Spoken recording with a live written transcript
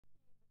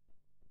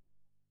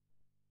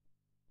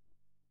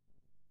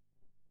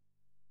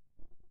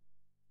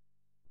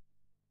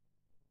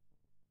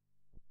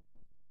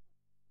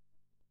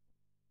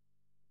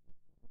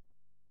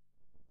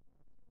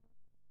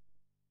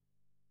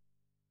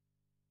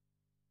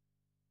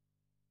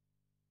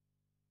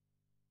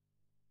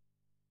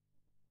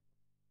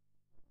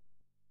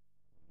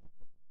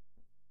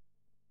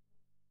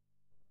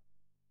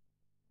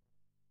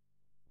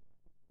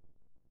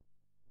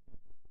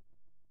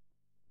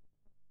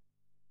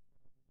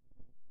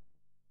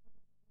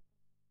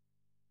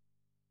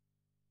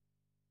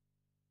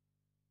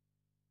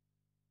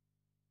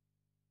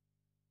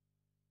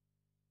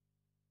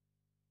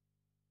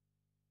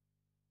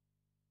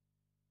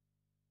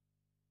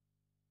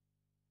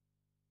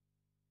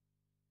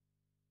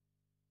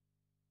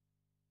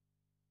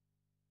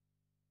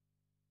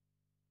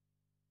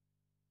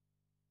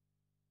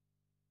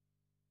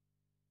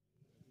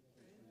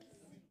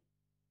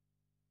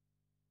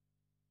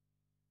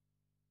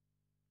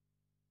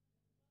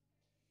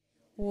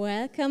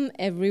Welcome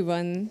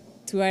everyone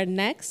to our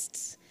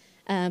next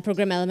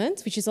program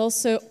element, which is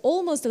also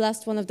almost the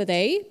last one of the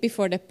day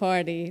before the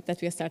party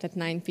that will start at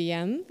 9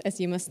 p.m., as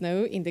you must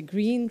know, in the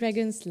Green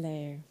Dragon's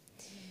Lair.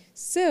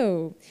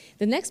 So,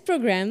 the next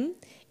program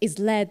is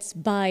led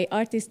by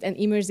artist and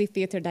immersive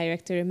theater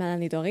director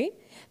Melanie Doré,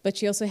 but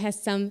she also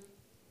has some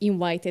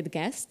invited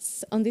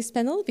guests on this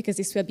panel, because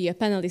this will be a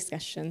panel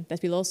discussion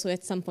that will also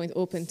at some point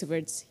open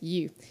towards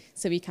you.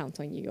 So we count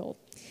on you all.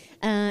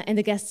 And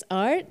the guests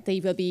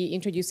they will be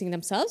introducing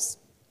themselves.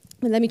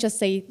 But let me just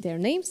say their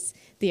names.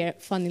 They are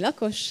Fanny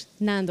Lakos,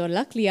 Nándor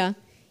Laklia,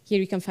 here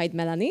you can find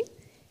Melanie,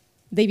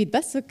 David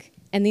Bassuk,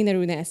 and Nina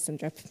Rune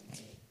Essendrup.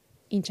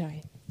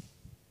 Enjoy.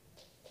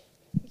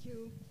 Thank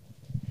you.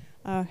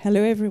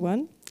 Hello,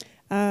 everyone.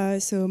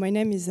 So my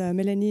name is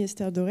Mélanie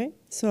Esther Doré.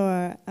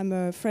 So I'm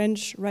a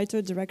French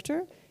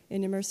writer-director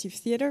in immersive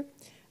theater.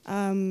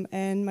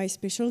 And my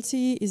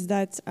specialty is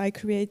that I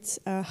create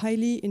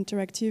highly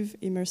interactive,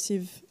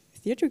 immersive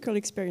theatrical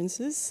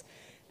experiences.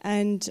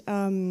 And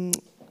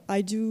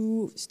I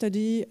do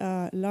study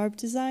Larp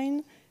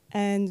design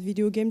and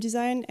video game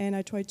design, and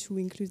I try to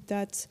include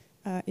that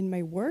in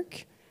my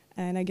work.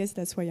 And I guess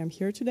that's why I'm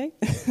here today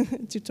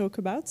to talk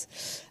about.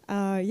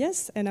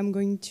 Yes, and I'm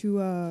going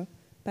to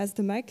pass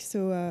the mic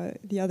so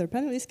the other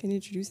panelists can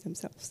introduce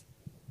themselves.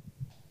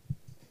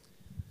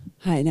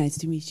 Hi, nice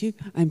to meet you.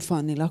 I'm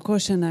Fanny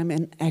Lakos, and I'm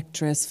an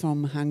actress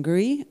from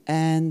Hungary.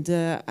 And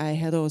I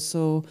had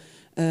also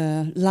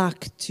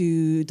luck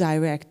to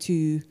direct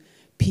 2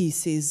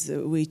 pieces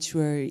which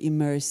were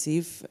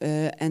immersive.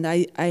 And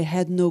I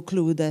had no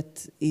clue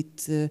that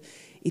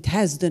it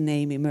has the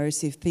name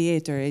immersive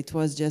theater. It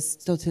was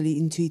just totally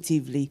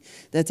intuitively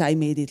that I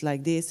made it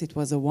like this. It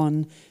was a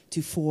 1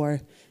 to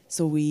 4.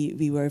 So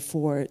we were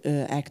 4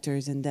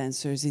 actors and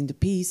dancers in the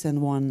piece,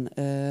 and one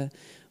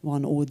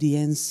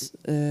audience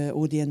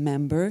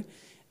member.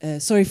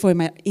 Sorry for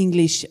my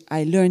English.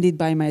 I learned it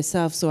by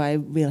myself, so I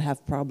will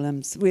have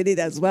problems with it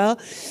as well.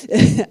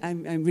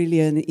 I'm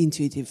really an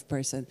intuitive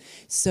person.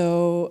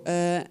 So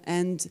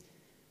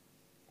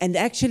and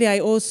actually, I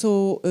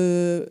also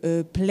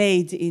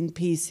played in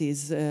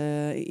pieces,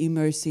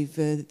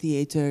 immersive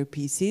theater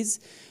pieces,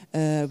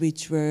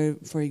 which were,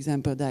 for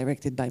example,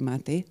 directed by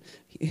Mate.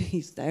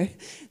 He's there.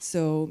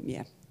 So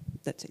yeah,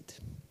 that's it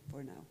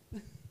for now.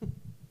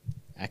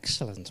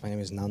 Excellent. My name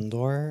is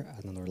Nándor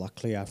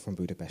Laklia from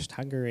Budapest,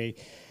 Hungary.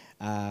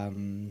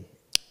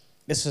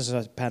 This is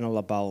a panel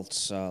about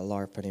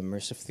LARP and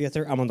immersive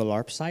theater. I'm on the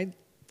LARP side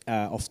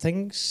of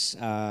things.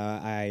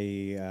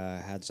 I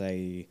had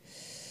a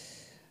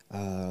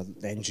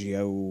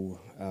NGO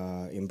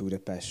in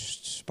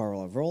Budapest,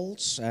 Spiral of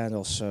Worlds, and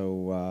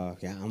also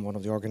I'm one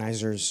of the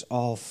organizers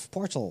of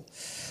Portal.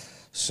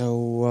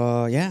 So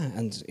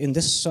and in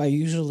this,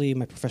 in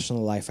my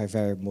professional life, I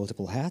wear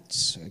multiple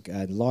hats.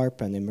 And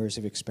LARP and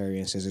immersive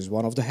experiences is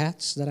one of the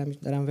hats that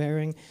I'm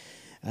wearing.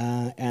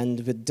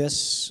 And with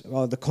this,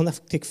 the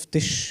connective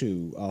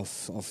tissue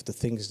of the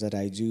things that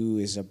I do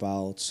is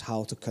about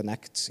how to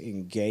connect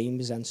in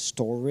games and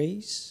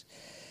stories.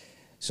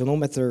 So no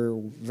matter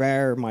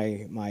where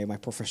my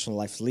professional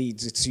life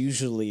leads, it's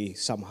usually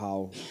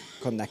somehow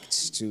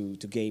connects to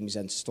games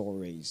and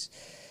stories.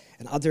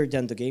 And other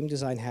than the game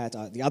design hat,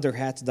 the other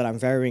hat that I'm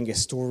wearing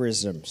is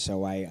tourism.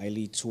 So I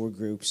lead tour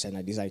groups and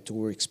I design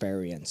tour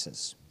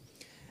experiences.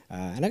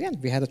 And again,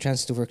 we had a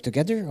chance to work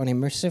together on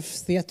immersive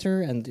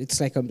theater, and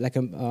it's like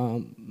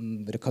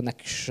with a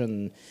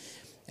connection.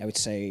 I would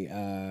say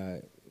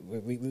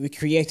we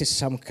created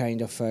some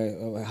kind of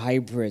a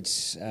hybrid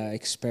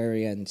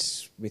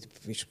experience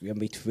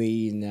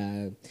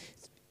between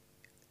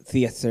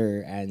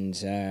theater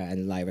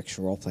and live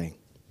action role playing.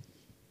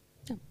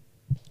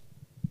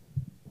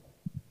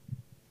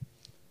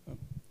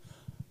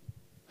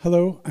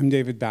 Hello, I'm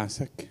David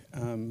Bassuk.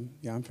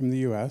 I'm from the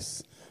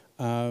US.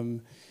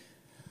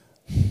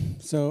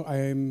 So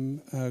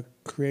I'm a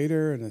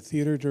creator and a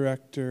theater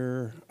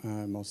director.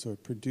 I'm also a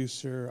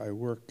producer. I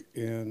work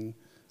in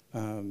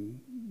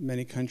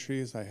many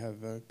countries. I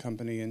have a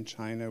company in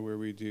China where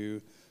we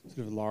do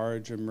sort of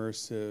large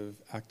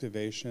immersive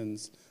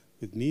activations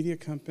with media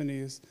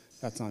companies.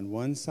 That's on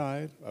one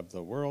side of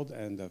the world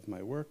and of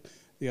my work.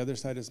 The other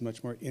side is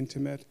much more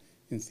intimate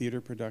in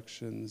theater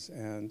productions.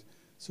 And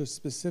so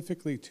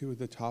specifically to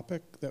the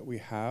topic that we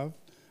have,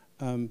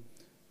 2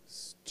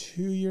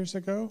 years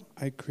ago,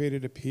 I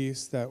created a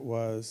piece that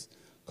was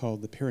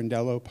called the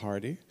Pirandello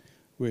Party,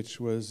 which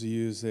was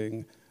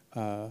using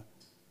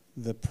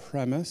the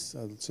premise,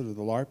 sort of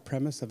the LARP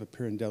premise of a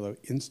Pirandello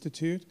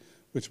Institute,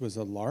 which was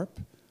a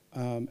LARP.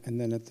 And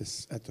then at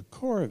the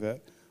core of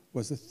it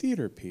was a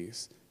theater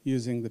piece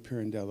using the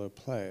Pirandello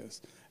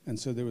plays. And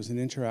so there was an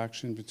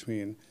interaction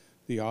between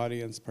the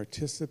audience,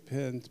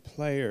 participant,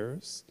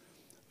 players,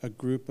 a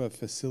group of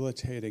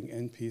facilitating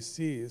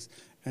NPCs,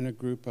 and a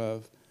group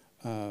of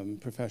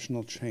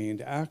professional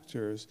trained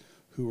actors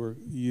who were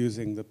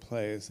using the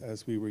plays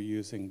as we were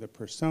using the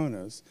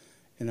personas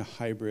in a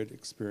hybrid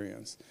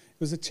experience.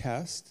 It was a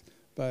test,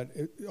 but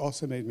it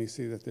also made me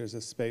see that there's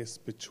a space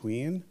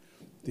between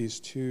these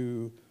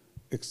two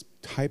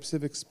types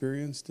of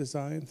experience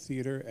design,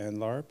 theater and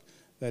LARP,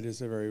 that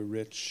is a very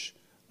rich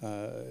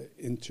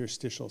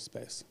interstitial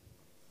space.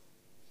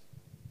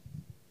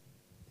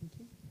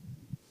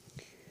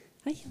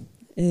 Hi,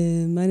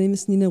 my name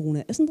is Nina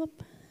Runa Essendrup.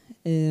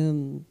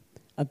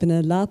 I've been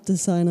a LARP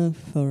designer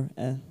for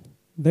a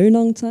very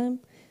long time,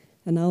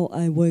 and now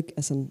I work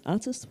as an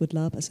artist with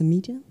LARP as a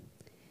media,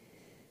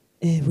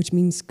 which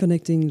means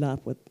connecting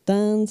LARP with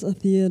dance or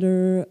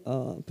theater,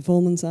 or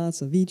performance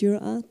arts or video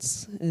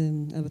arts.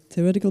 I have a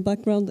theoretical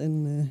background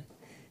in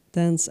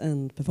dance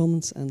and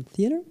performance and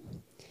theater.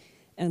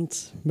 And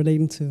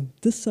relating to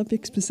this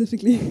subject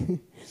specifically,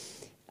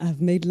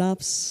 I've made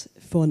LARPs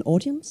for an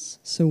audience.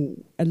 So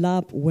a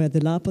LARP where the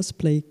LARPers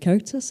play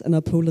characters and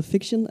are polar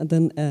fiction, and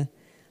then an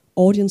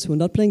audience who are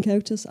not playing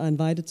characters are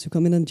invited to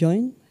come in and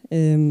join,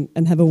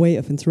 and have a way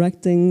of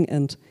interacting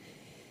and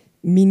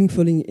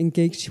meaningfully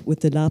engage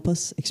with the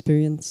LARPers'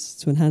 experience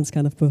to enhance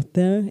kind of both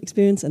their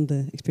experience and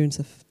the experience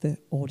of the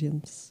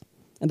audience.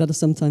 And that has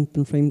sometimes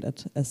been framed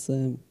as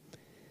a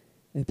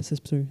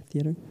participatory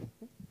theater.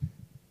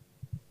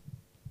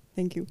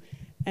 Thank you.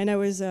 And I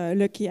was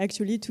lucky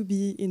actually to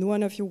be in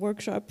one of your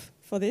workshops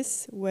for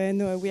this,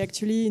 when we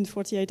actually in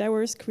 48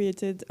 hours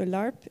created a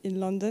LARP in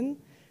London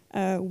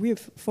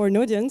for an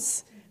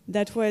audience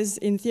that was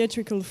in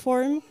theatrical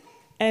form,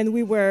 and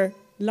we were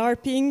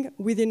LARPing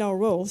within our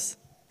roles.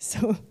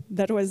 So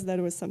that was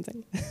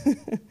something.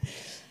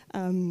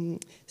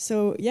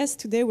 So yes,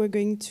 today we're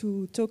going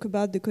to talk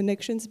about the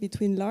connections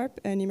between LARP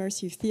and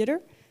immersive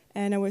theater.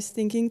 And I was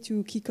thinking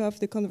to kick off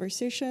the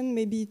conversation,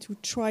 maybe to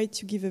try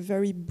to give a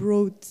very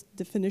broad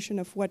definition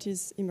of what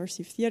is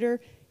immersive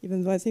theater,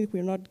 even though I think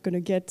we're not going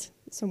to get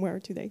somewhere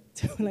today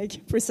to like a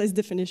precise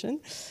definition.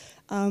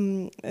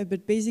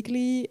 But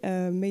basically,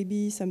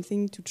 maybe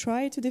something to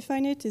try to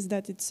define it is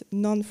that it's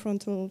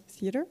non-frontal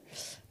theater.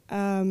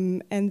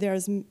 And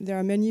there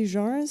are many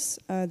genres.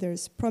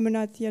 There's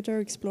promenade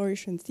theater,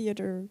 exploration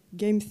theater,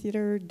 game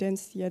theater,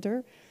 dance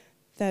theater,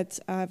 that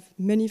have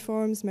many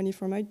forms, many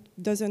formats.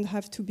 Doesn't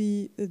have to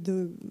be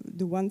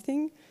the one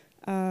thing.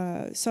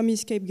 Some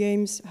escape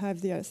games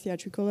have their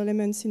theatrical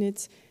elements in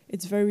it.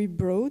 It's very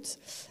broad,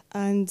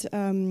 and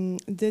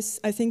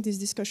I think this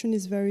discussion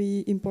is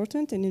very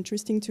important and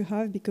interesting to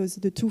have, because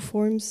the two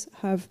forms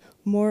have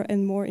more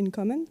and more in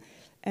common,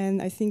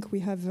 and I think we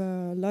have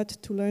a lot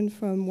to learn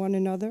from one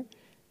another.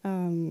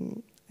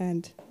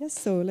 And yes,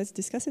 so let's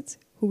discuss it.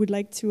 Who would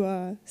like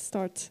to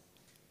start?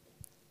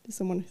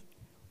 Someone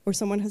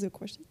has a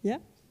question? Yeah?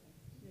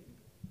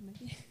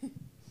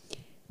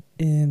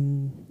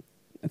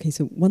 Okay,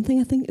 so one thing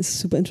I think is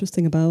super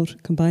interesting about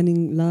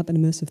combining LARP and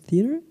immersive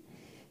theater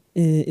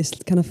is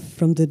kind of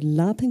from the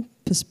LARPing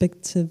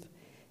perspective,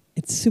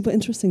 it's super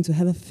interesting to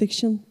have a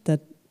fiction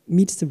that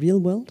meets the real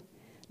world.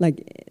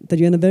 Like, that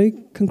you in a very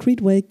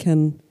concrete way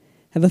can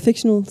have a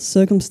fictional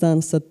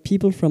circumstance that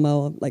people from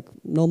our like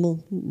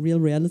normal real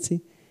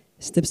reality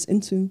steps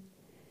into.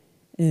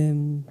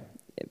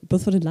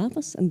 Both for the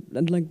LARPers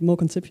and like more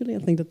conceptually, I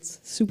think that's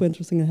super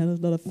interesting and has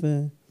a lot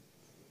of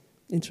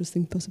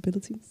interesting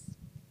possibilities.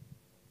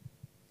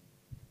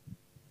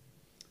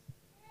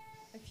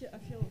 I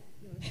feel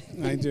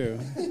I do.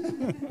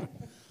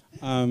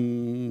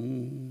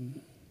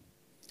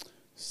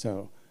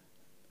 So,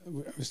 I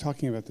was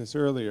talking about this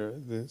earlier,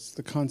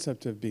 the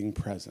concept of being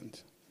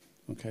present.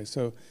 Okay,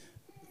 so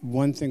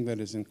one thing that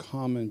is in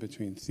common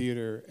between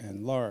theater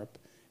and LARP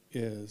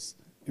is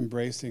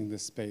embracing the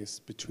space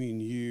between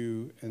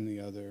you and the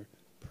other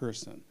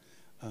person.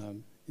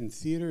 In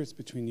theater, it's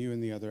between you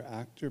and the other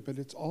actor, but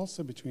it's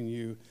also between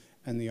you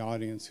and the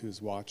audience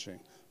who's watching,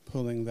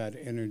 pulling that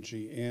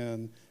energy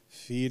in,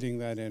 feeding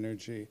that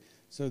energy.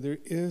 So there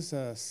is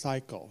a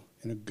cycle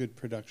in a good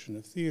production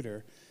of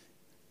theater.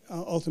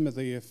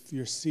 Ultimately, if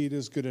your seat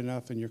is good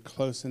enough and you're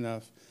close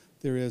enough,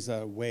 there is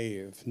a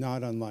wave,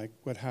 not unlike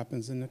what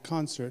happens in a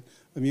concert,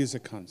 a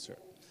music concert.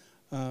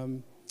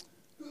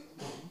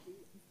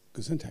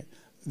 Gesundheit.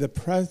 The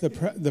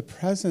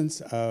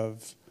presence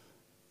of,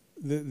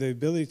 the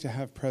ability to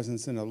have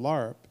presence in a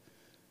LARP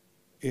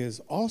is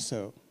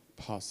also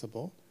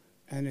possible,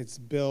 and it's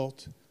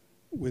built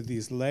with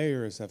these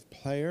layers of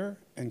player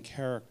and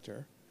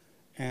character.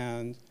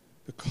 And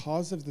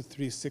because of the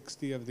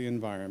 360 of the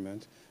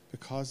environment,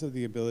 because of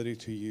the ability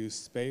to use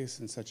space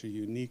in such a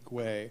unique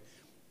way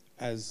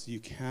as you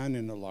can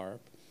in a LARP,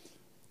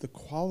 the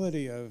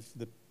quality of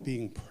the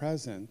being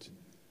present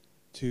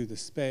to the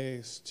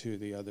space, to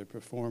the other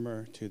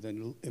performer, to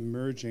the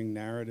emerging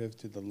narrative,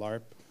 to the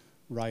LARP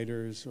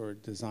writers or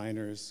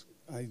designers'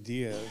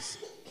 ideas,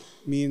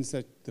 means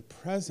that the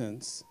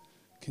presence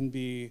can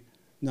be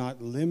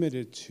not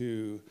limited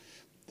to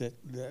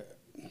the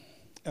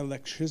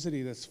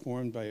electricity that's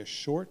formed by a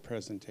short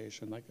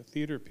presentation, like a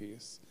theater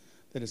piece,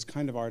 that is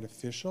kind of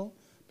artificial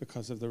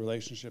because of the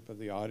relationship of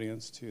the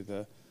audience to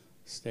the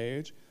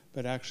stage,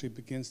 but actually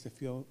begins to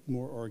feel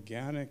more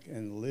organic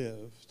and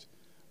lived,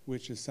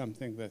 which is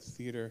something that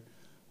theater,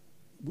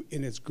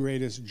 in its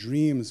greatest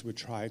dreams, would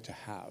try to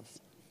have.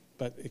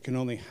 But it can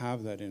only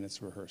have that in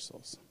its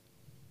rehearsals.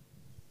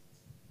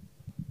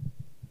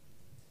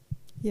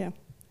 Yeah,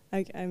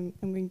 I'm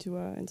going to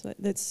answer that.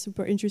 That's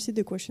super interesting,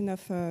 the question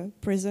of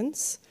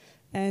presence.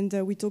 And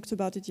we talked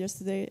about it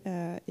yesterday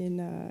in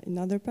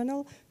another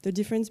panel, the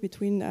difference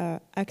between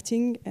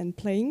acting and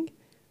playing.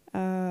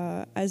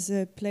 As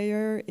a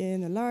player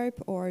in a Larp,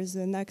 or as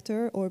an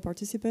actor or a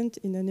participant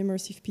in an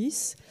immersive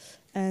piece.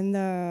 And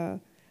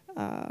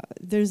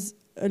there's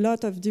a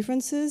lot of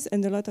differences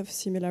and a lot of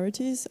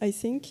similarities, I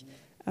think.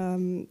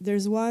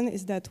 There's one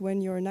is that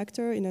when you're an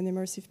actor in an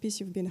immersive piece,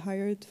 you've been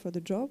hired for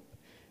the job.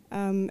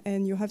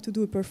 And you have to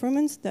do a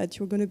performance that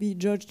you're going to be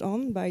judged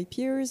on by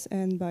peers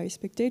and by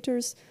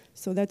spectators.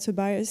 So that's a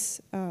bias,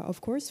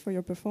 of course, for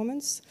your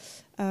performance.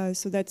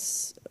 So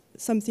that's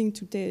something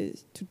to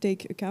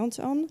take account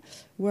on.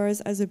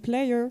 Whereas as a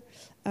player,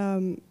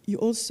 you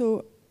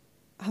also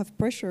have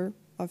pressure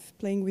of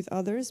playing with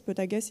others, but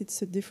I guess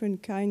it's a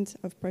different kind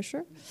of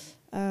pressure.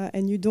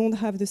 And you don't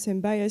have the same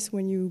bias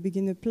when you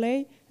begin a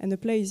play, and the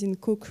play is in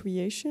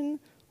co-creation,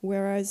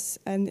 whereas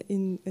in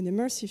an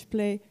immersive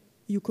play,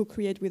 you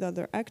co-create with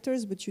other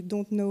actors, but you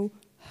don't know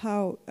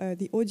how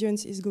the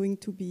audience is going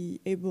to be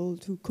able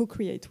to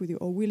co-create with you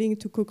or willing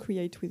to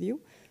co-create with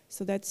you.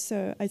 So that's,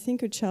 I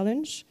think, a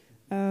challenge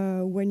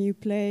when you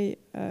play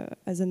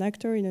as an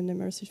actor in an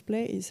immersive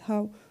play is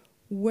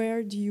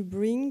where do you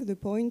bring the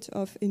point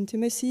of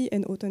intimacy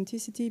and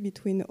authenticity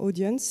between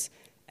audience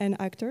and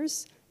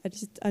actors? At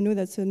least I know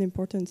that's an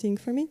important thing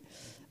for me,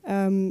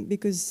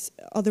 because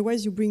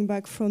otherwise you bring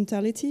back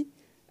frontality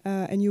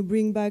and you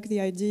bring back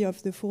the idea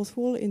of the fourth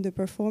wall in the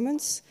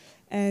performance.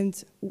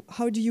 And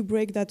how do you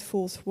break that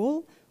fourth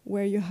wall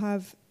where you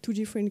have two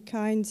different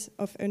kinds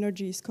of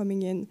energies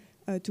coming in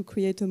to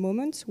create a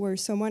moment where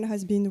someone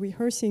has been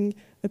rehearsing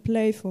a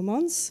play for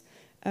months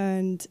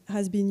and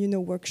has been,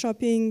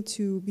 workshopping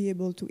to be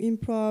able to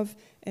improv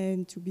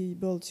and to be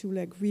able to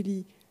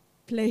really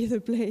play the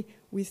play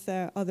with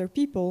other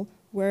people,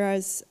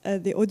 whereas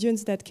the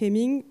audience that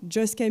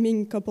just came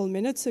in a couple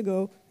minutes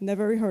ago,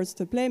 never rehearsed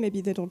the play,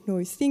 maybe they don't know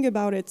a thing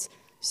about it.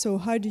 So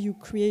how do you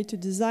create a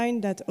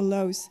design that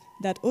allows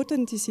that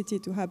authenticity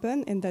to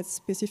happen, and that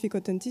specific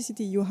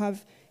authenticity you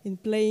have in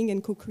playing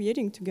and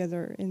co-creating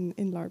together in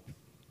Larp?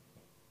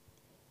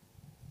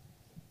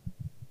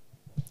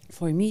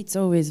 For me, it's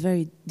always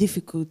very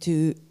difficult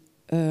to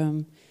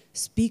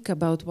speak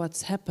about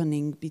what's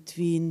happening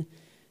between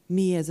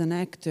me as an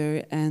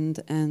actor and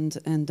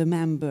the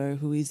member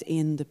who is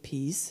in the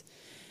piece,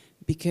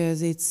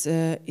 because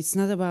it's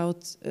not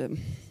about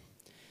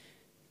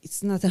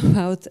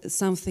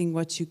something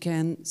what you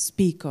can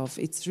speak of.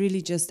 It's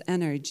really just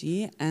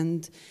energy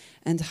and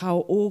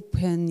how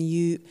open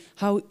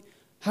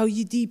how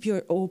you deep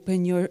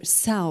open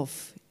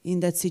yourself in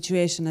that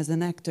situation as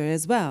an actor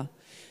as well.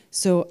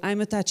 So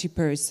I'm a touchy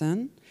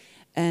person,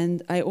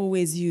 and I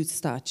always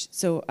use touch.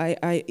 So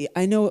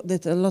I know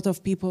that a lot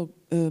of people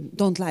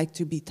don't like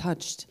to be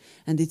touched,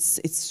 and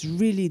it's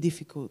really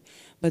difficult.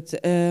 But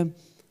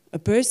a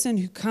person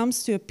who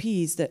comes to a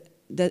piece that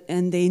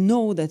and they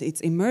know that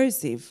it's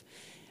immersive,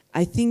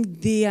 I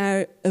think they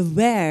are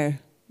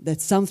aware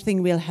that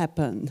something will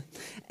happen,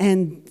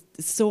 and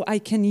so I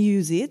can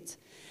use it.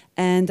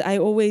 And I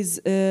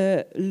always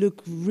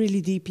look really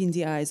deep in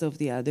the eyes of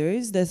the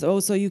others. That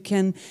also you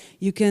can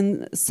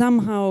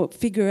somehow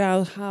figure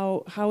out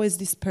how is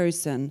this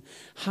person,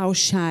 how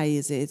shy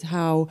is it,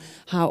 how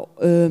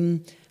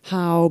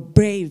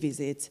brave is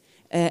it,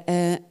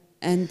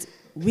 and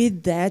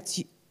with that,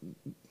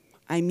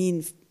 I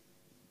mean,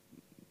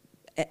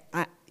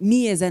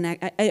 me as an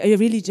actor, I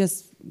really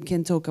just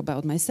can talk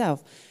about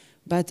myself,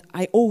 but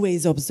I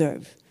always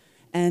observe.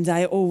 And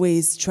I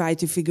always try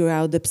to figure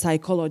out the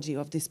psychology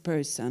of this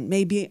person.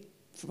 Maybe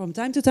from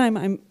time to time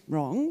I'm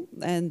wrong,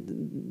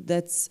 and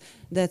that's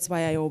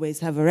why I always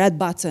have a red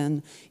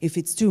button. If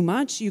it's too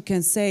much, you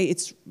can say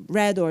it's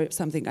red or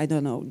something, I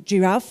don't know,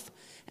 giraffe,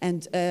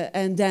 and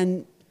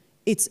then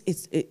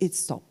it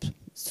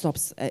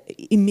stops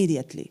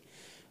immediately.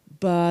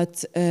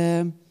 But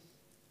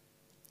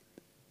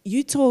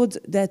you told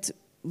that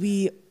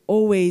we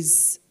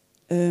always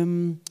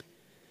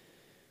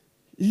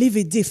live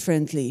it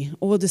differently,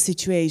 all the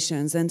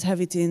situations, and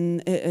have it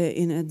in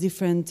a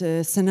different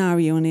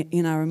scenario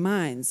in our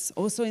minds,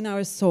 also in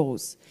our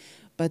souls.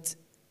 But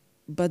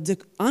the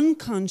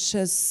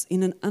unconscious,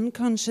 in an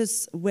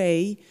unconscious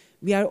way,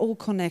 we are all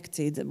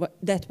connected.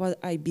 That's what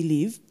I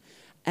believe.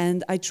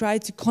 And I try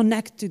to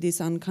connect to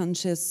this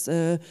unconscious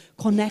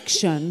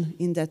connection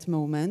in that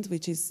moment,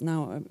 which is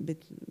now a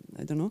bit,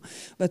 I don't know,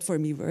 but for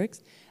me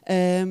works.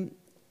 And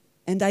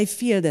I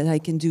feel that I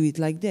can do it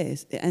like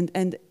this.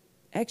 And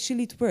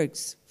actually, it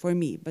works for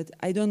me, but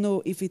I don't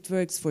know if it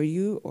works for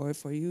you or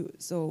for you.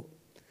 So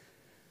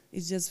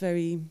it's just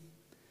very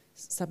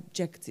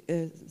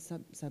subjective.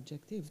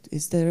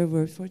 Is there a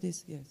word for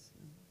this? Yes.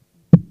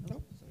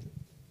 No.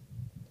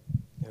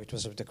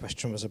 The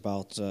question was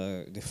about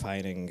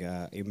defining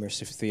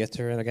immersive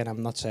theater. And again,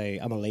 I'm a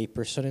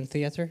layperson in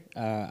theater.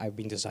 I've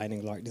been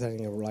writing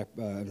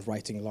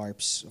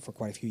LARPs for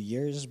quite a few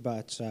years,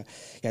 but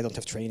I don't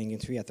have training in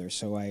theater.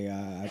 So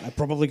I'm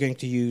probably going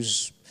to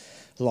use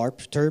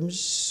LARP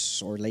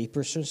terms or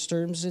layperson's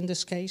terms in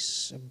this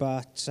case,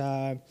 but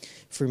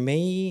for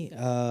me,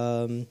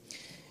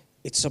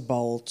 it's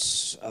about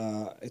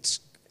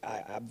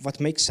what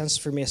makes sense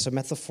for me as a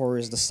metaphor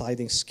is the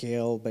sliding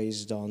scale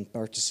based on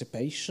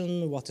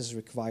participation, what is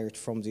required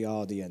from the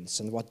audience,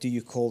 and what do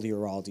you call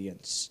your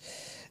audience.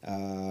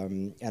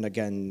 And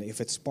again,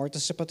 if it's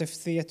participative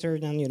theater,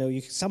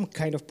 then some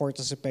kind of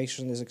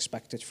participation is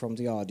expected from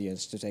the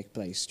audience to take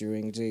place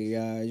during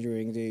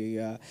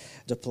the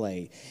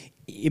play.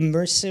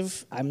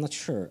 Immersive, I'm not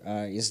sure.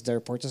 Is there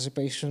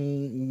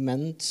participation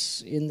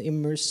meant in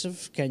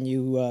immersive? Can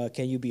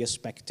you be a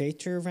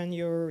spectator when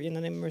you're in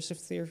an immersive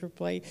theater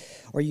play,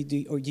 or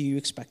do you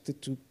expect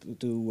it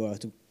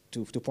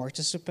to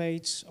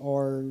participate,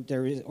 or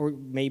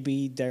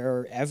maybe there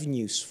are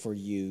avenues for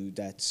you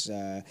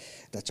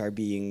that are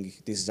being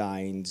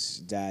designed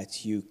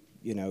that you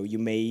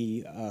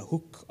may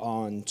hook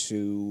on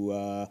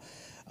to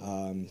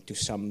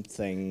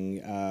something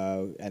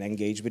and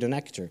engage with an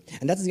actor.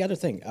 And that's the other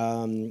thing.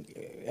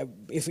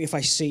 If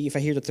I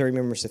hear the term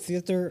immersive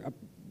theater,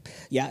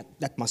 yeah,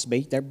 that must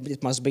be there.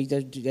 It must be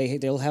that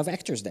they'll have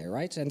actors there,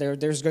 right? And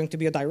there's going to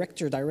be a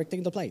director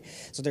directing the play.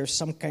 So there's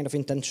some kind of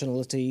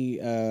intentionality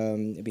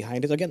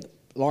behind it. Again,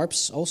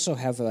 LARPs also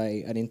have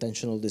an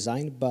intentional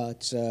design,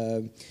 but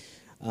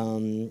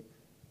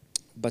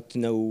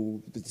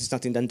no, it's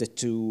not intended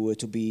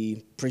to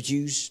be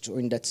produced, or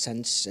in that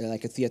sense,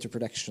 like a theater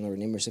production or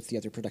an immersive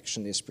theater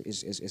production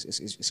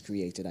is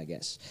created, I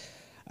guess.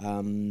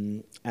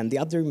 And the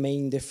other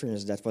main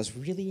difference that was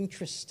really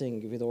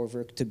interesting with our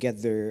work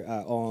together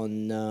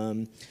on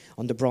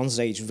the Bronze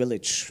Age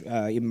Village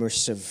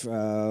immersive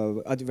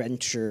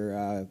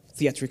adventure,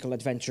 theatrical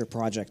adventure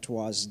project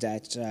was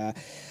that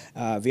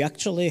we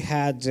actually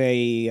had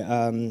a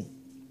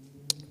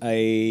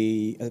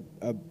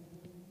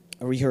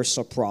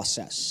rehearsal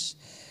process,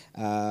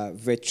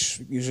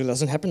 which usually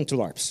doesn't happen to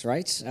LARPs,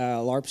 right?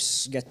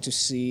 LARPs get to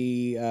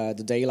see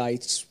the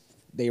daylights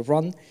they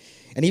run.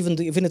 And even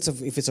if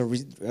it's a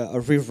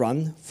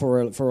rerun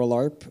for a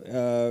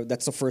LARP,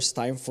 that's the first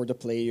time for the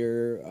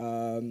player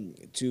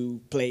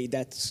to play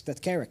that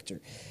character,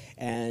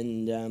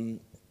 and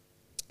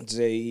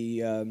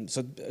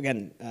so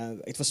again,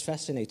 it was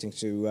fascinating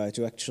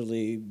to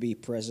actually be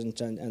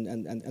present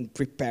and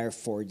prepare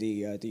for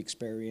the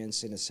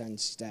experience in a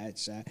sense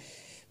that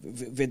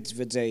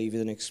with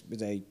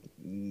a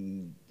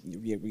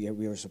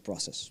rehearsal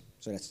process.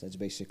 So that's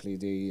basically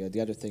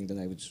the other thing that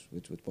I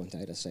would point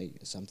out as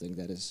something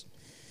that is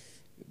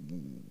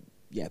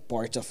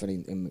part of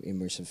an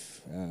immersive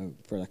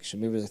production,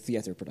 maybe a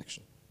theater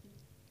production.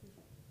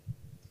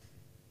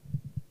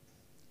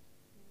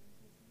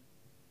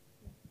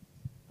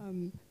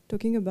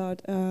 Talking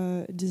about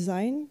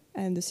design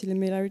and the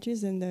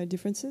similarities and the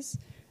differences,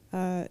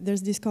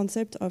 there's this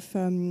concept of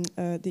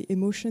the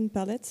emotion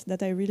palette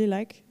that I really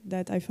like,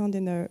 that I found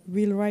in a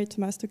Will Wright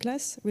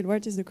masterclass. Will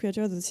Wright is the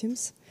creator of The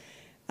Sims.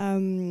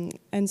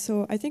 And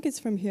so I think it's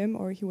from him,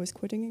 or he was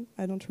quoting him,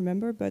 I don't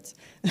remember, but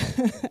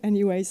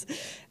anyways,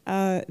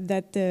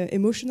 that the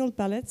emotional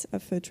palette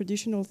of a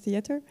traditional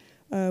theater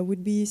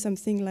would be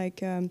something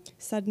like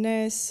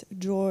sadness,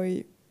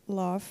 joy,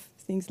 love,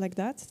 things like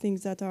that,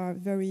 things that are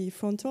very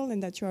frontal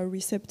and that you are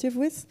receptive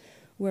with.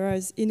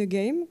 Whereas in a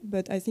game,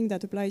 but I think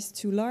that applies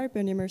to LARP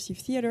and immersive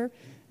theater,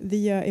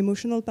 the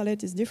emotional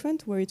palette is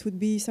different, where it would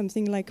be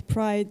something like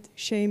pride,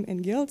 shame,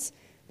 and guilt,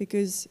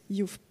 because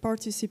you've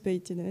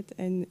participated in it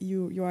and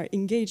you are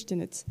engaged in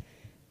it.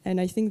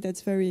 And I think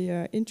that's very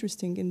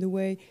interesting in the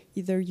way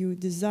either you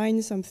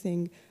design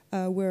something,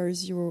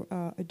 whereas you're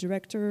a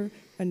director,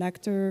 an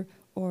actor,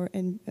 or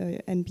an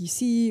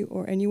NPC,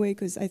 or anyway,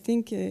 because I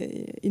think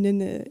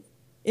in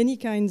any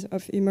kind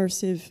of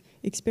immersive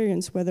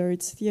experience, whether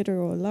it's theater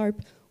or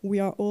LARP, we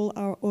are all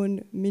our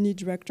own mini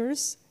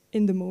directors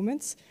in the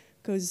moments,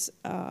 because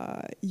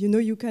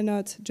you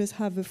cannot just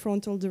have a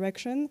frontal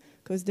direction,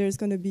 because there's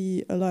going to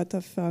be a lot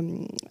of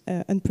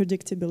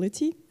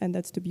unpredictability, and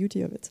that's the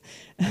beauty of it.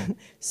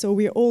 So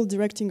we're all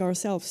directing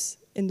ourselves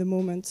in the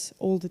moment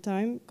all the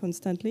time,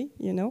 constantly,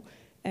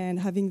 and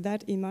having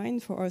that in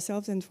mind for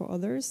ourselves and for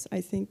others,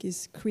 I think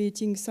is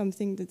creating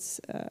something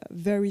that's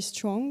very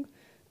strong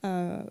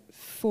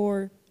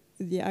for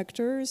the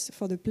actors,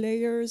 for the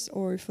players,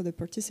 or for the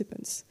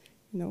participants,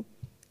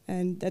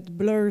 and that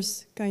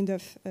blurs kind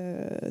of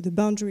the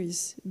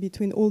boundaries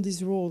between all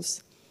these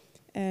roles.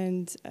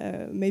 And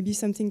maybe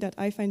something that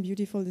I find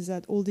beautiful is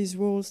that all these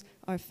roles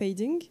are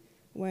fading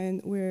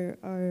when we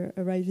are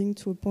arriving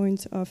to a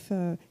point of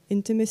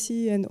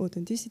intimacy and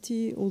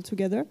authenticity all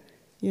together,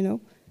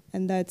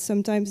 and that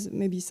sometimes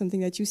maybe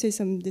something that you say,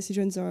 some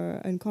decisions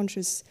are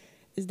unconscious,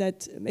 is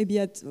that maybe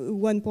at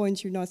one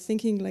point you're not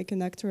thinking like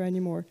an actor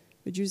anymore,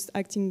 but just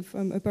acting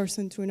from a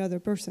person to another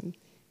person,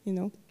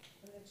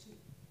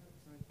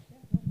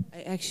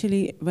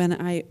 Actually, when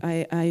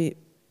I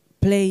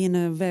play in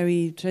a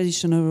very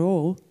traditional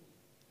role,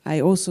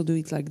 I also do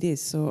it like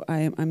this. So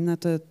I'm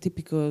not a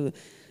typical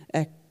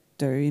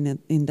actor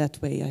in that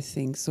way, I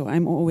think. So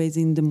I'm always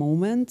in the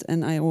moment,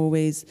 and I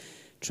always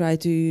try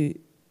to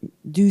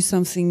do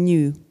something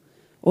new.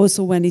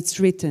 Also when it's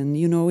written,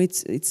 you know,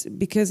 it's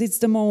because it's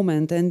the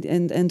moment,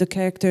 and the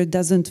character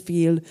doesn't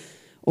feel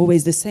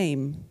always the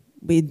same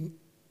with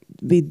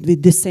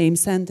the same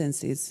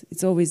sentences.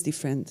 It's always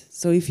different.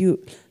 So if you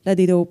let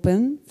it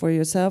open for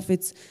yourself,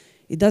 it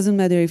doesn't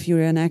matter if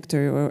you're an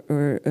actor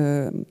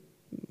or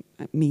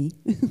me,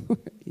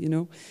 you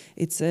know,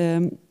 it's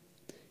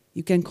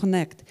you can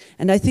connect.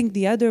 And I think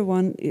the other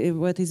one,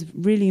 what is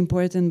really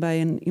important by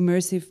an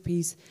immersive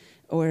piece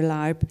or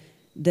LARP,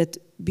 that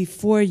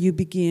before you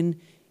begin,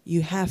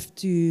 you have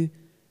to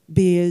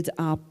build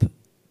up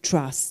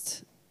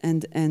trust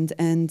and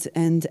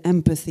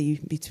empathy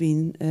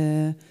between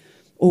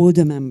all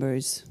the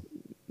members.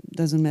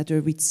 Doesn't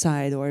matter which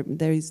side, or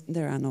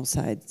there are no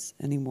sides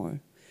anymore.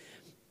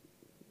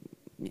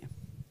 Yeah.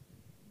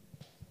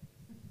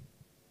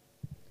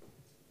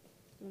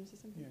 You want to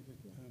say something?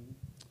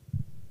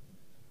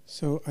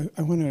 So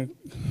I want to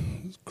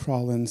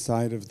crawl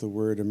inside of the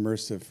word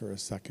immersive for a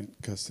second,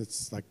 because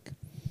it's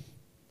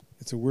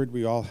a word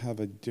we all have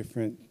a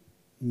different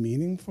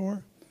meaning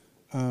for.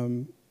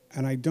 And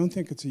I don't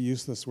think it's a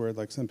useless word,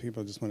 like some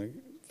people just want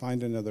to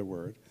find another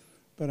word.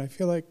 But I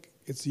feel like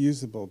it's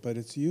usable, but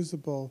it's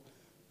usable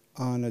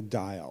on a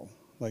dial,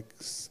 like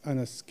on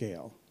a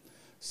scale.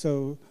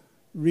 So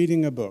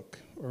reading a book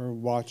or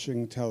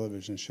watching a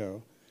television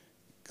show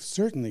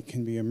certainly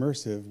can be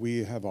immersive.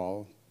 We have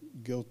all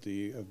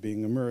guilty of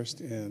being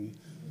immersed in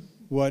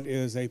what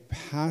is a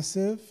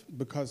passive,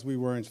 because we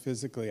weren't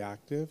physically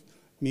active,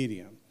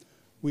 medium.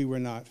 We were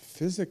not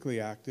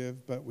physically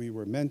active, but we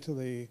were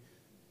mentally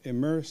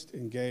immersed,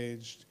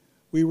 engaged.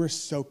 We were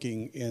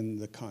soaking in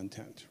the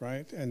content,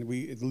 right? And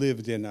it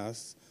lived in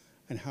us.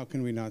 And how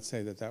can we not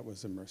say that that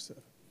was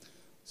immersive?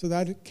 So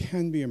that it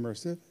can be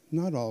immersive,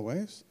 not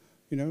always.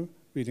 You know,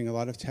 reading a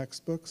lot of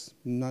textbooks,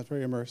 not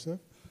very immersive.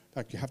 In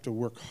fact, you have to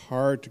work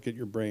hard to get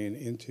your brain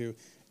into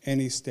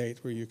any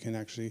state where you can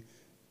actually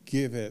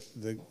give it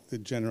the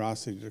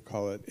generosity to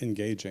call it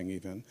engaging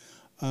even.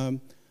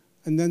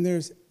 And then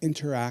there's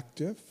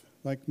interactive,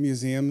 like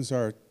museums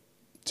are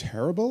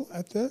terrible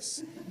at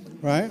this,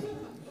 right?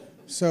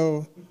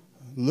 So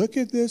look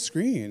at this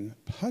screen,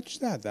 touch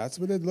that. That's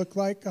what it looked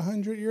like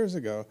 100 years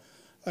ago.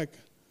 Like,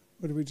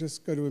 what did we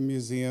just go to a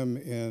museum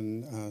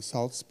in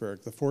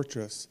Salzburg, the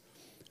Fortress,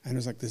 and it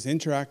was like this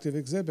interactive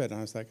exhibit, and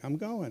I was like, I'm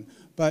going.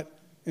 But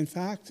in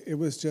fact, it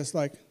was just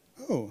like,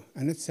 oh,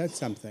 and it said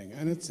something,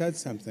 and it said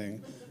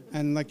something,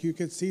 and like you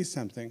could see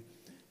something.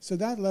 So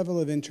that level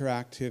of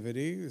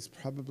interactivity is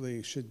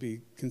probably should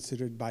be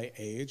considered by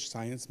age.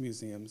 Science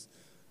museums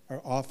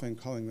are often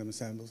calling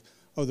themselves,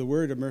 oh, the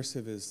word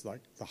immersive is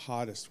like the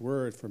hottest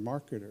word for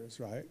marketers,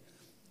 right?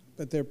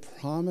 But they're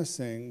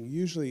promising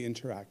usually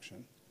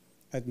interaction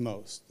at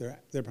most.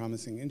 They're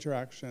promising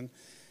interaction,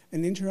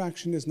 and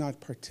interaction is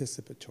not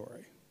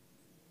participatory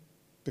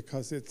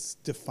because it's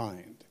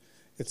defined.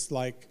 It's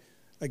like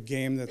a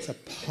game that's a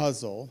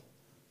puzzle.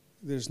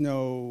 There's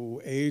no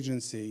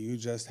agency. You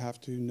just have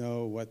to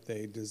know what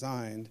they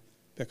designed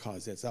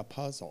because it's a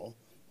puzzle,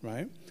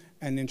 right?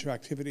 And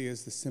interactivity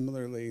is the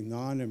similarly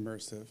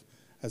non-immersive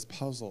as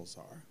puzzles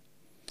are.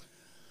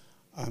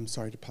 I'm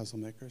sorry to puzzle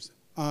makers.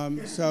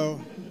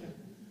 So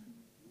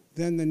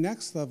then the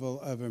next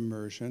level of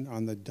immersion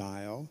on the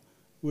dial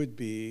would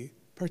be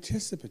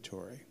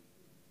participatory.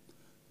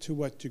 To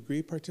what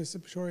degree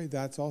participatory?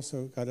 That's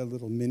also got a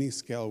little mini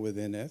scale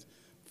within it,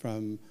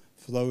 from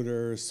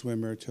floater,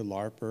 swimmer to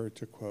larper,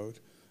 to quote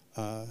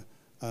Nadja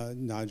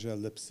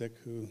Lipsick,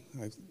 who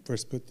I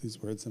first put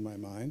these words in my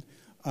mind.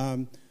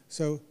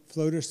 So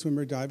floater,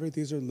 swimmer, diver,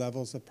 these are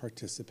levels of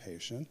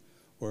participation,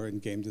 or in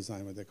game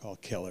design what they call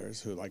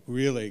killers, who like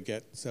really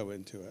get so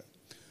into it.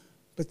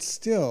 But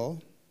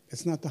still,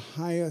 it's not the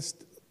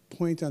highest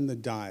point on the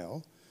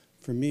dial.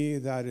 For me,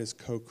 that is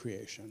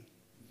co-creation.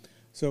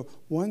 So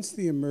once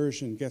the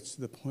immersion gets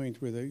to the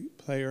point where the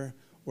player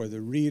or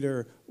the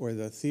reader or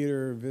the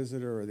theater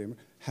visitor or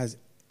has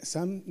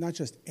some, not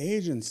just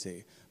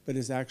agency, but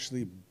is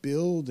actually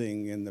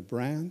building in the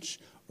branch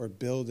or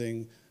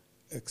building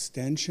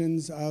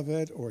extensions of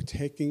it or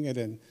taking it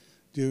and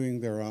doing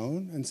their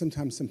own. And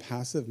sometimes some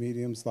passive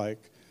mediums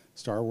like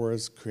Star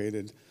Wars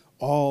created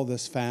all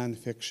this fan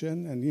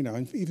fiction. And, you know,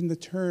 and even the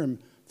term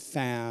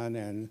fan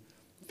and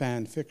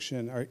fan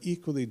fiction are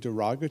equally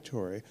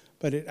derogatory,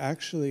 but it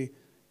actually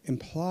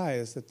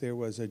implies that there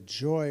was a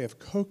joy of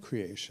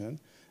co-creation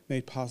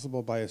made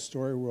possible by a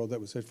story world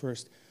that was at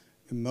first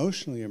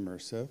emotionally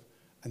immersive,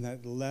 and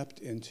that leapt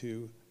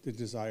into the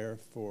desire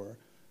for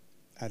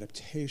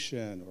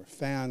adaptation or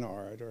fan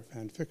art or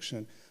fan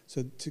fiction.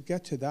 So to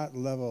get to that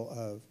level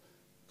of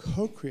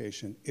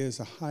co-creation is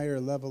a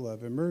higher level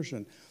of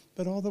immersion.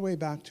 But all the way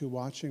back to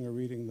watching or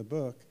reading the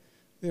book,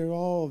 they're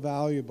all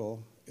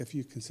valuable if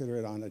you consider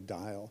it on a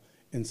dial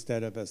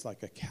instead of as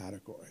like a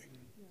category.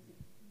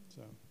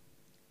 So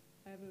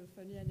I have a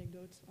funny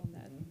anecdote on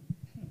that.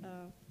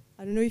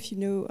 I don't know if you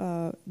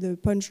know the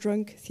Punch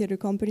Drunk Theatre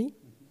Company.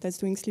 that's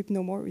doing Sleep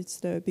No More. It's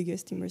the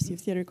biggest immersive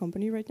theater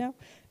company right now.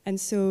 And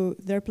so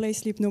their play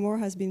Sleep No More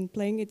has been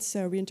playing its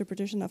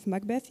reinterpretation of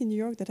Macbeth in New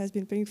York that has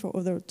been playing for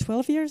over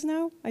 12 years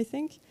now, I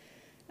think.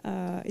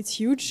 It's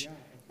huge.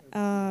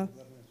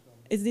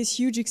 It's this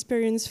huge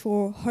experience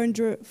for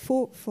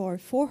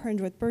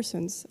 400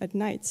 persons at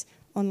night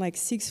on like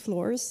 6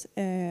 floors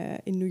in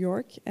New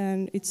York,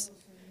 and it's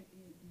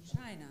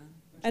China.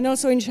 And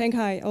also in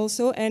Shanghai,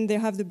 also, and they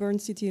have the Burn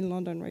City in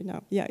London right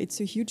now. Yeah, it's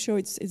a huge show.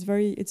 It's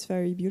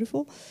very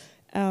beautiful.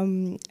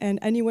 And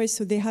anyway,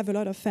 so they have a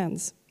lot of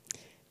fans,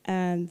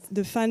 and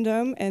the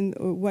fandom. And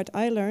what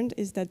I learned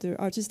is that the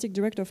artistic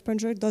director of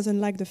Puncher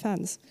doesn't like the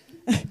fans.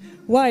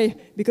 Why?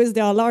 Because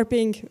they are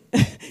LARPing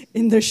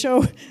in the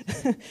show,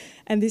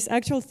 and this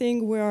actual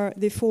thing where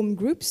they form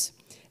groups,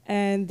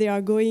 and they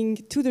are going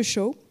to the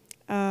show.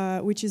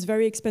 Which is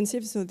very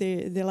expensive, so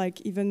they're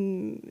like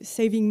even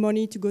saving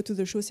money to go to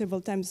the show several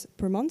times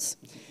per month.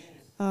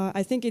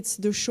 I think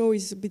the show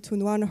is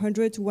between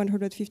 $100 to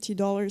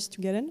 $150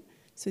 to get in,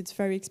 so it's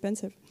very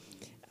expensive.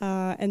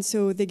 And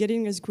so they get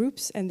in as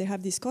groups, and they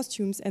have these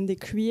costumes, and they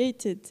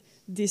created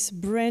these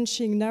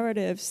branching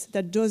narratives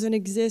that doesn't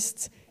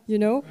exist, you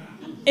know,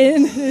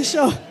 in the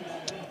show.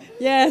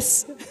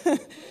 Yes. Now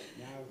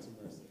it's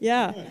immersive.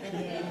 Yeah.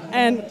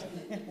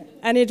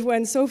 And it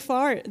went so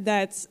far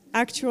that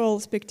actual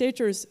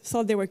spectators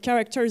thought they were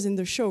characters in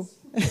the show.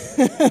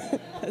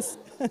 Yes.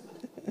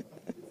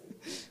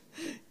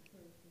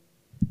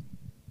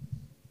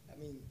 I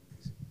mean,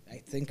 I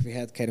think we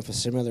had kind of a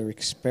similar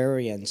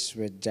experience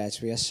with that.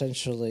 We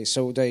essentially,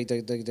 so the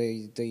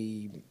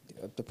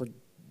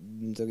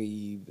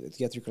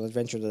theatrical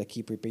adventure that I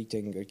keep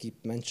repeating or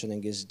keep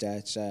mentioning is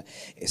that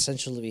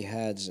essentially we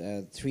had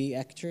 3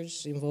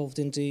 actors involved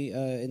in the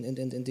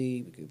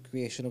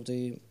creation of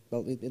the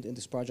in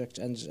this project,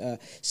 and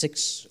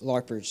 6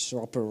 LARPers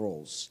or upper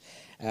roles.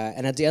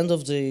 And at the end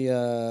of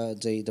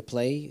the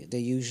play, they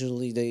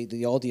usually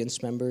the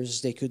audience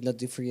members, they could not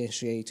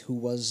differentiate who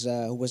was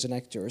an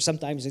actor. Or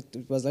sometimes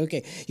it was like,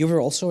 okay, you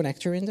were also an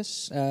actor in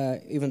this,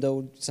 even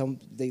though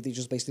they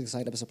just basically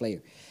signed up as a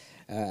player.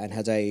 And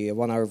had a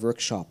 1-hour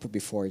workshop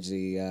before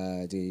the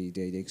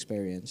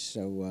experience.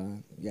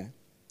 So yeah,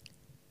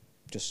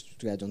 just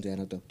to add on the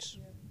anecdotes.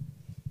 Yeah.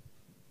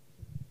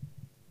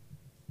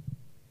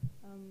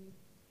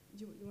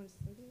 Do you want to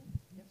start with that?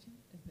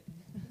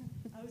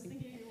 I was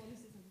thinking you want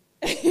to say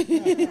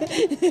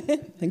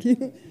something. Thank you.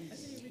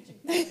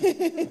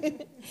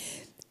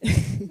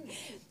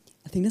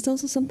 I think that's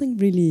also something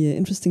really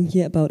interesting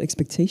here about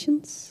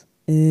expectations,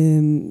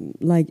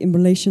 like in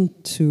relation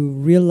to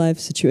real life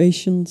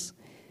situations.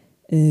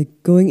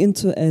 Going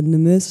into an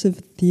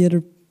immersive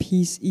theater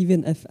piece,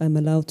 even if I'm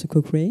allowed to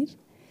co-create,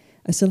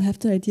 I still have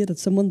the idea that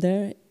someone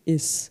there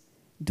is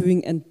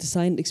doing a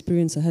designed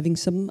experience or having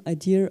some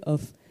idea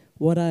of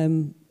what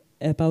I'm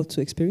about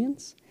to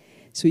experience.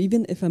 So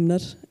even if I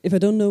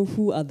don't know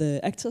who are the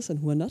actors and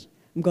who are not,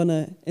 I'm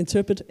gonna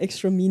interpret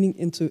extra meaning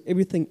into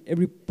everything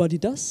everybody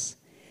does,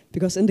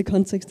 because in the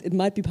context it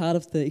might be part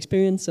of the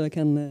experience, so I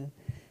can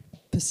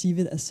perceive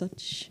it as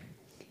such.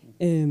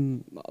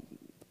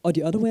 Or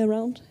the other way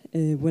around,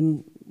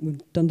 when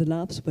we've done the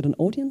labs with an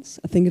audience,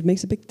 I think it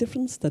makes a big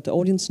difference that the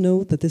audience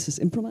know that this is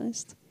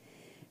improvised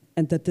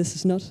and that this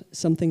is not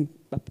something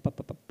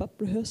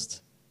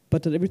rehearsed,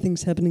 but that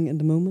everything's happening in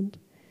the moment.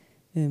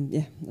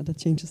 Yeah, and that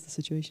changes the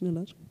situation a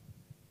lot.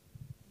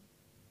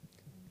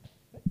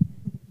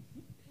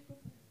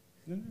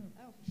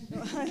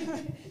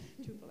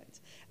 Too polite.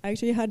 I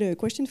actually had a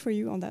question for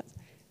you on that.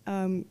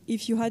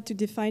 If you had to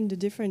define the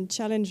different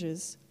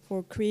challenges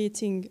for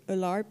creating a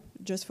LARP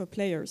just for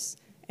players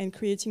and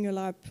creating a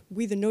LARP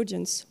with an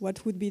audience,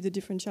 what would be the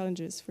different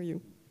challenges for you?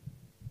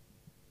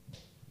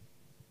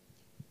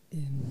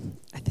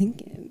 I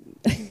think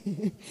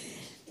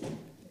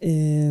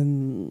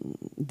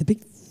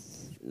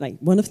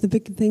one of the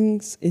big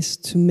things is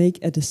to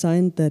make a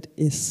design that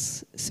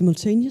is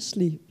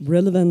simultaneously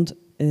relevant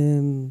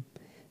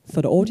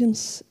for the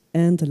audience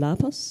and the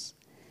LARPers.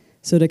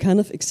 So they're kind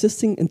of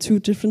existing in 2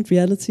 different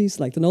realities,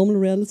 like the normal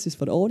realities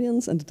for the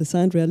audience and the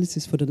designed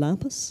realities for the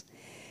LARPers.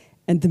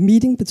 And the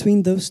meeting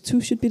between those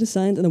 2 should be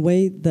designed in a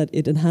way that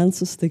it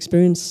enhances the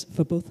experience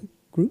for both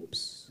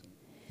groups.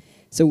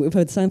 So if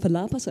I design for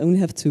LARPers, I only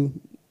have to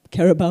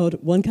care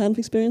about one kind of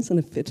experience, and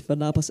if it's for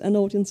LARPers and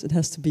audience, it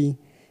has to be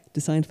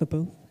designed for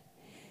both.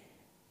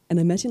 And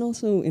I imagine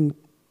also in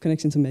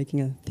connection to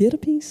making a theater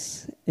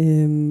piece,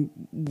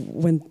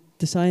 when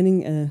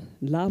designing a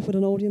LARP with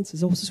an audience,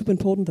 it's also super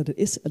important that it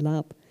is a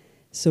LARP.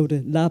 So the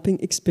LARPing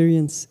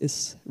experience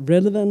is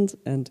relevant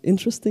and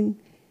interesting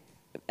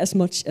as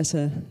much as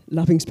a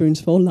LARPing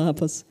experience for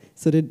LARPers,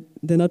 so that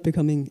they're not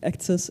becoming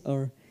actors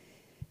or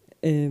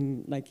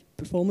like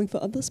performing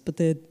for others, but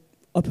they're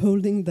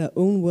upholding their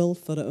own will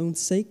for their own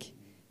sake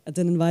and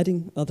then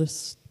inviting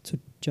others to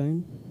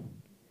join.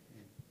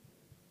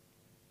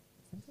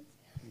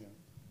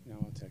 Yeah,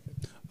 I'll take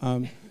it.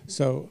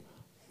 So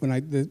when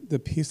the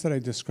piece that I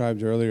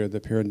described earlier, the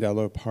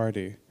Pirandello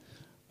Party,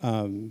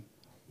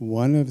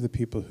 one of the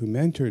people who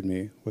mentored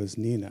me was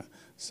Nina.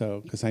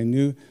 So, because I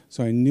knew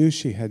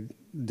she had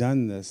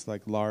done this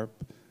like LARP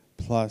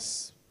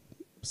plus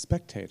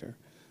spectator.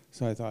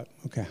 So I thought,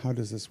 okay, how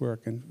does this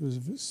work? And it was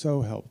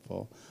so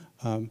helpful.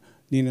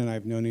 Nina and I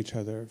have known each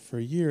other for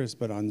years,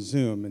 but on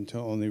Zoom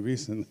until only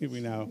recently. We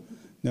now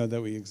know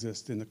that we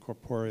exist in the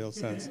corporeal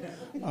sense.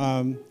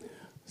 And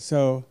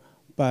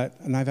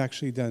I've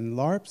actually done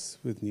LARPs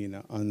with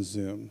Nina on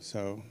Zoom.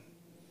 So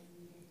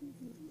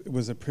it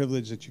was a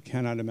privilege that you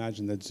cannot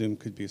imagine that Zoom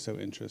could be so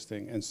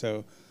interesting and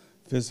so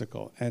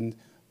physical. And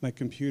my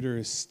computer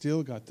has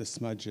still got the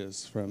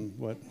smudges from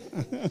what.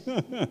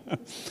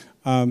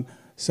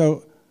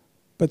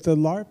 But the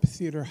LARP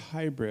theater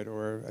hybrid,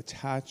 or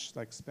attached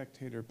like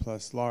spectator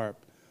plus LARP,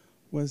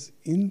 was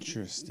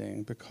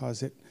interesting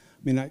because it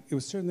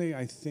was certainly,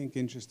 I think,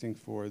 interesting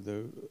for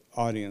the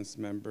audience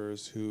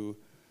members who,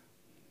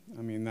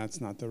 that's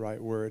not the right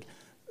word,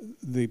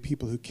 the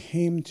people who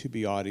came to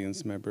be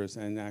audience members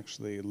and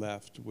actually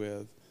left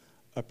with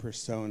a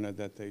persona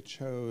that they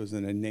chose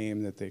and a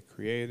name that they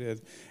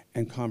created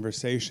and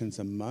conversations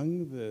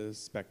among the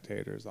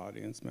spectators,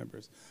 audience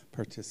members,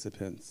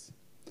 participants.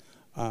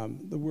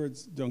 The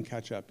words don't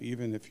catch up,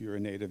 even if you're a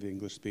native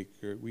English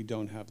speaker. We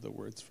don't have the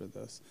words for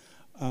this.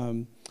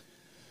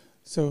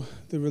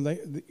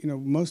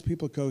 Most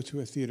people go to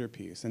a theater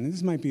piece, and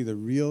this might be the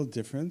real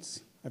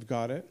difference, I've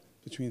got it,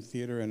 between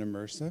theater and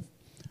immersive.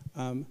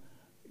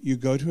 You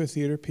go to a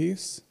theater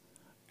piece,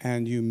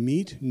 and you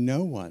meet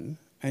no one,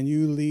 and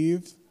you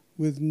leave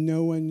with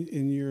no one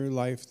in your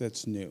life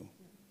that's new.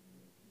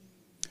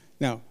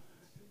 Now,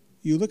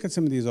 you look at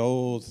some of these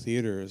old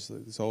theaters,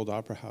 these old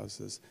opera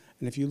houses,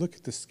 and if you look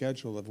at the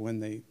schedule of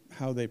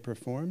how they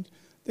performed,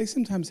 they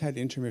sometimes had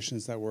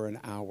intermissions that were an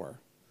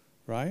hour,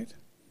 right?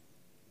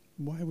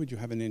 Why would you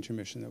have an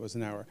intermission that was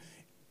an hour?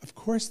 Of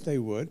course they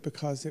would,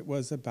 because it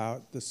was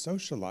about the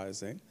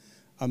socializing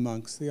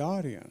amongst the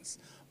audience.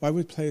 Why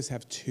would plays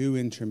have 2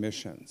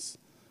 intermissions?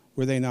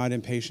 Were they not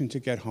impatient to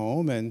get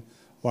home and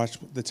watch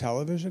the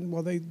television?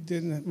 Well, they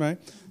didn't, right?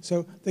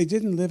 So they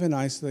didn't live in an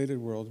isolated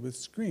world with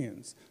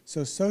screens.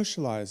 So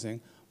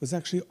socializing was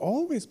actually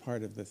always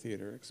part of the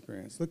theater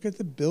experience. Look at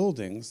the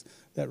buildings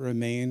that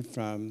remain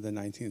from the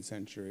 19th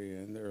century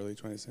and the early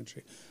 20th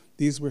century.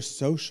 These were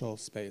social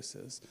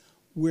spaces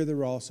where there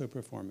were also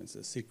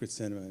performances. Secret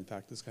cinema, in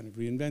fact, has kind of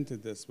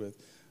reinvented this with,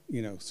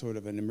 sort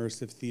of an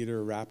immersive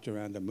theater wrapped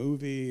around a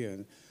movie.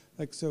 And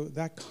so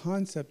that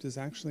concept is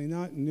actually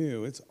not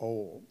new, it's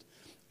old.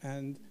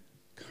 And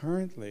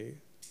currently,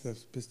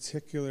 the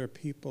particular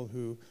people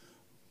who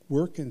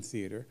work in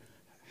theater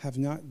have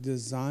not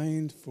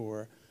designed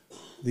for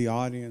the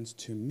audience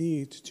to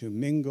meet, to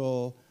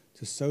mingle,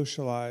 to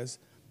socialize.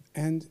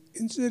 And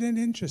isn't it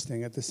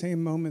interesting, at the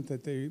same moment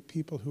that the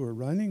people who are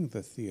running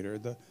the theater,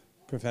 the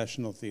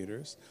professional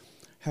theaters,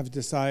 have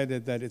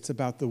decided that it's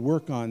about the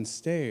work on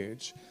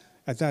stage,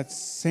 at that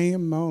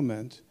same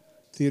moment,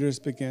 theaters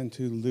begin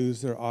to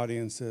lose their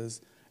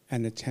audiences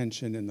and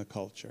attention in the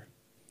culture,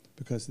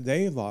 because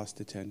they lost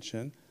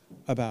attention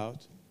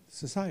about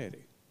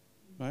society,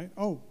 right?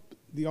 Oh,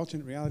 the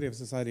alternate reality of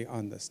society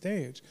on the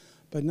stage,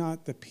 but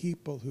not the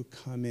people who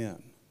come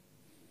in.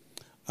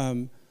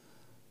 We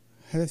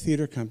had a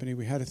theater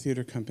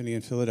company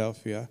in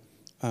Philadelphia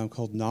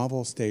called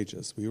Novel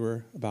Stages. We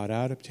were about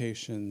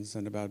adaptations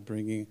and about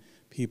bringing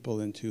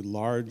people into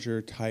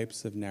larger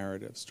types of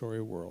narrative, story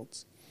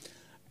worlds.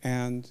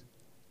 And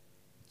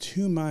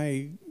to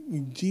my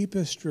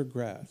deepest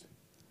regret,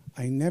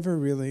 I never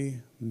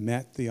really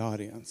met the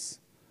audience.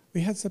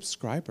 We had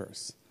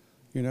subscribers,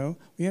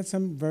 We had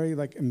some very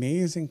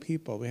amazing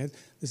people. We had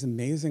this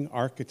amazing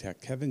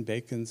architect, Kevin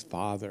Bacon's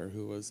father,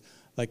 who was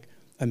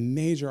a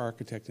major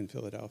architect in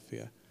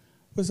Philadelphia.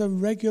 Was a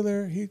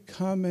regular, he'd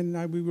come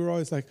and we were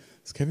always like,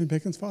 it's Kevin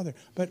Bacon's father.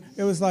 But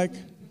it was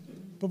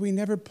but we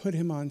never put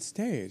him on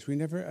stage. We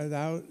never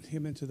allowed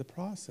him into the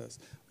process.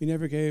 We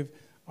never gave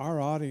our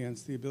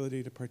audience the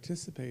ability to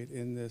participate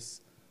in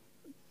this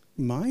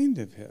mind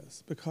of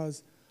his,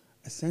 because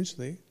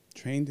essentially,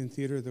 trained in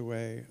theater the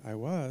way I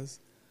was,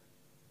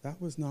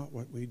 that was not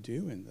what we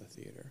do in the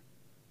theater.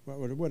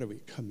 What are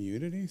we,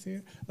 community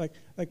theater?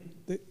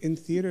 In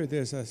theater,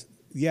 there's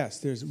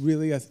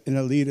really an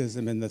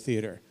elitism in the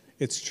theater.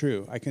 It's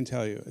true, I can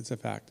tell you, it's a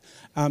fact.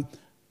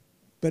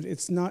 But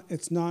it's not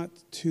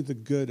to the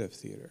good of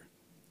theater.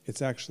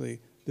 It's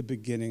actually the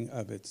beginning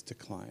of its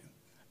decline.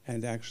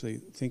 And actually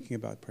thinking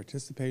about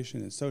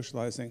participation and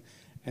socializing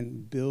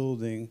and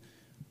building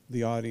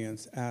the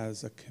audience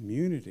as a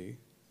community,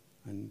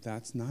 and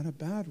that's not a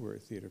bad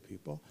word, theater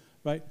people,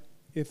 right?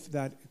 If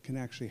that can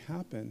actually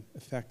happen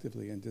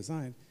effectively in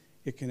design,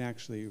 it can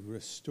actually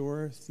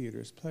restore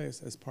theater's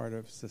place as part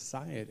of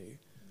society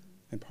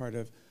and part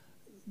of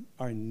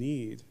our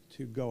need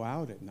to go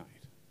out at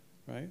night,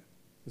 right?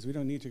 Because we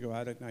don't need to go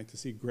out at night to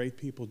see great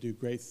people do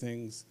great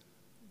things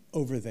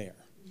over there.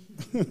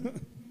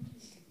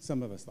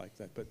 Some of us like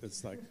that, but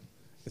it's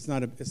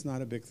not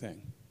a big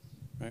thing,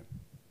 right?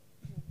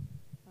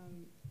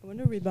 I want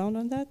to rebound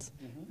on that,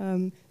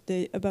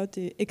 about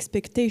the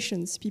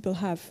expectations people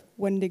have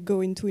when they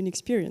go into an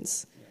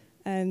experience.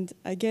 And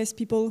I guess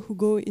people who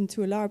go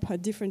into a LARP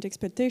have different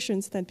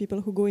expectations than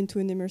people who go into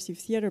an immersive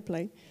theater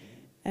play.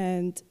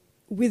 And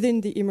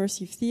within the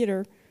immersive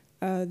theater,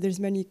 there's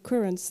many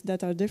currents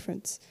that are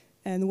different.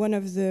 And one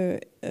of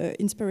the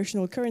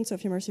inspirational currents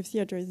of immersive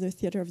theater is the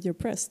theater of the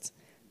oppressed,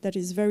 that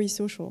is very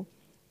social.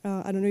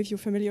 I don't know if you're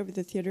familiar with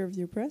the theater of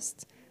the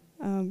oppressed.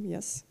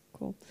 Yes,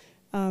 cool.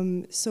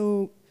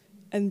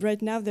 And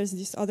right now there's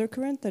this other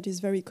current that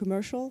is very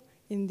commercial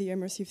in the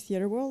immersive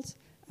theater world.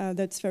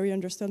 That's very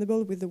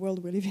understandable with the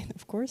world we live in,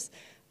 of course.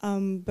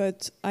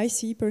 But I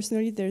see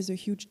personally there's a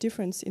huge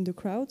difference in the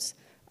crowds,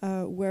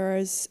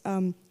 whereas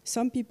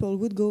some people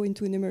would go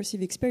into an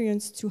immersive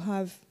experience to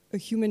have a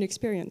human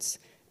experience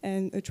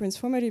and a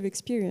transformative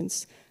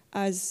experience,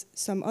 as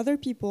some other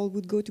people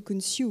would go to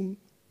consume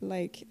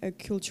like a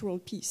cultural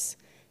piece.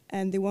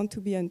 And they want to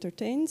be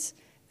entertained,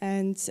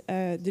 and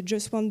they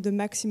just want the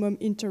maximum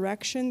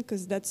interaction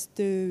because that's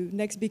the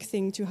next big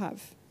thing to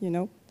have, you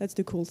know? That's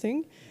the cool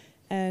thing.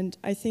 And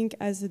I think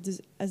as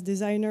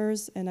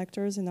designers and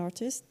actors and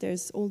artists,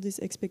 there's all these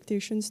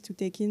expectations to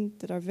take in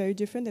that are very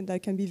different and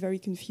that can be very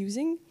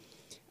confusing.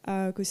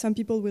 Because some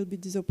people will be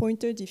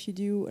disappointed if you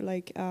do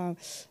like a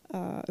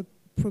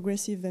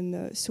progressive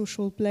and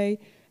social play,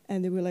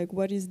 and they were like,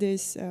 what is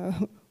this?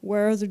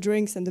 Where are the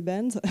drinks and the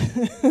band?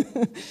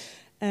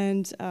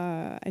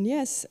 And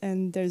yes,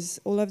 and there's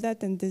all of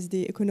that, and there's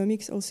the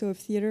economics also of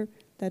theater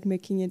that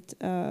making it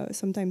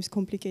sometimes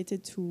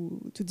complicated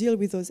to deal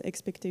with those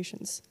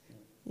expectations.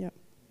 Yeah.